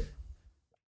soon.